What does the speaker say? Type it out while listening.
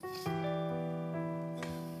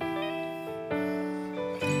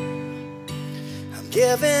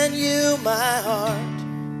Giving you my heart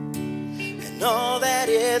and all that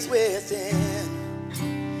is within.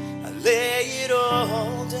 I lay it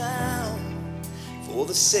all down for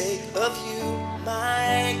the sake of you,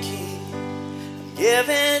 my King. I'm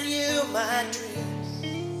giving you my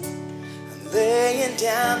dreams. I'm laying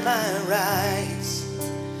down my rights.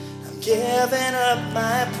 I'm giving up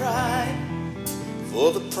my pride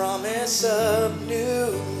for the promise of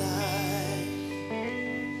new life.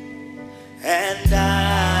 And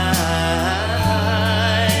I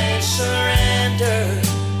surrender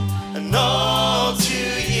and all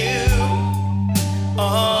to you,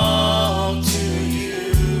 all to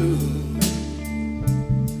you.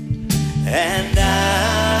 And I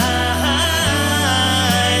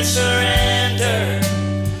surrender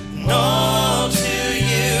and all to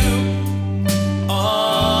you,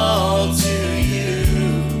 all to you.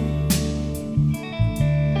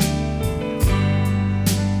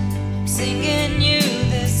 Singing you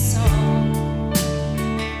this song,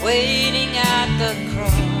 waiting at the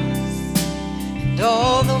cross, and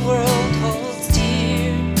all the world holds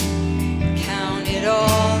dear. Count it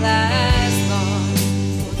all as lost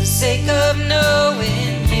for the sake of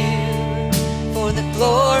knowing you, for the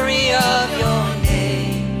glory of your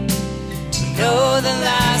name, to know the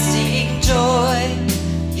lasting joy,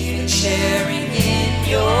 even sharing in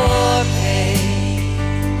your pain.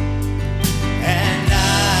 And I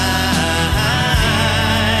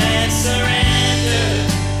surrender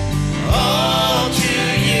all to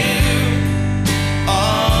you,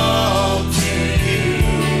 all to you.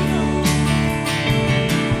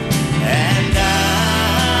 And I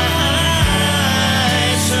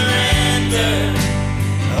surrender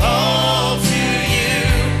all to you,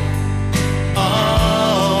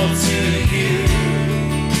 all to you.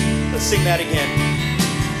 Let's sing that again.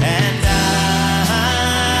 And I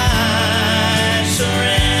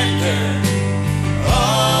surrender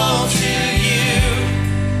all to you,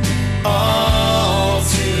 all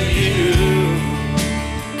to you.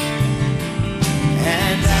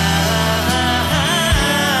 And I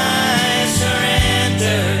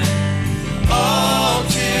surrender all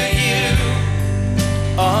to you,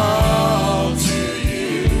 all to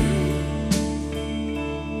you.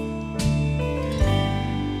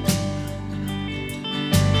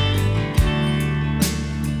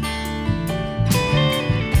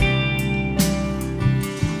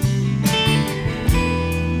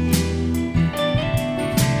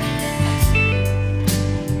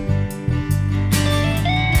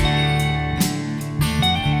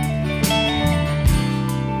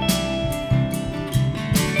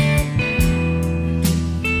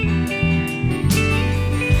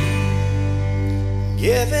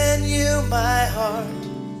 Giving you my heart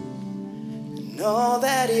and all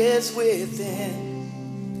that is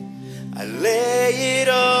within. I lay it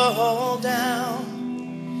all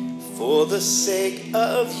down for the sake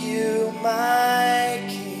of you, my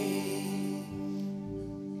King.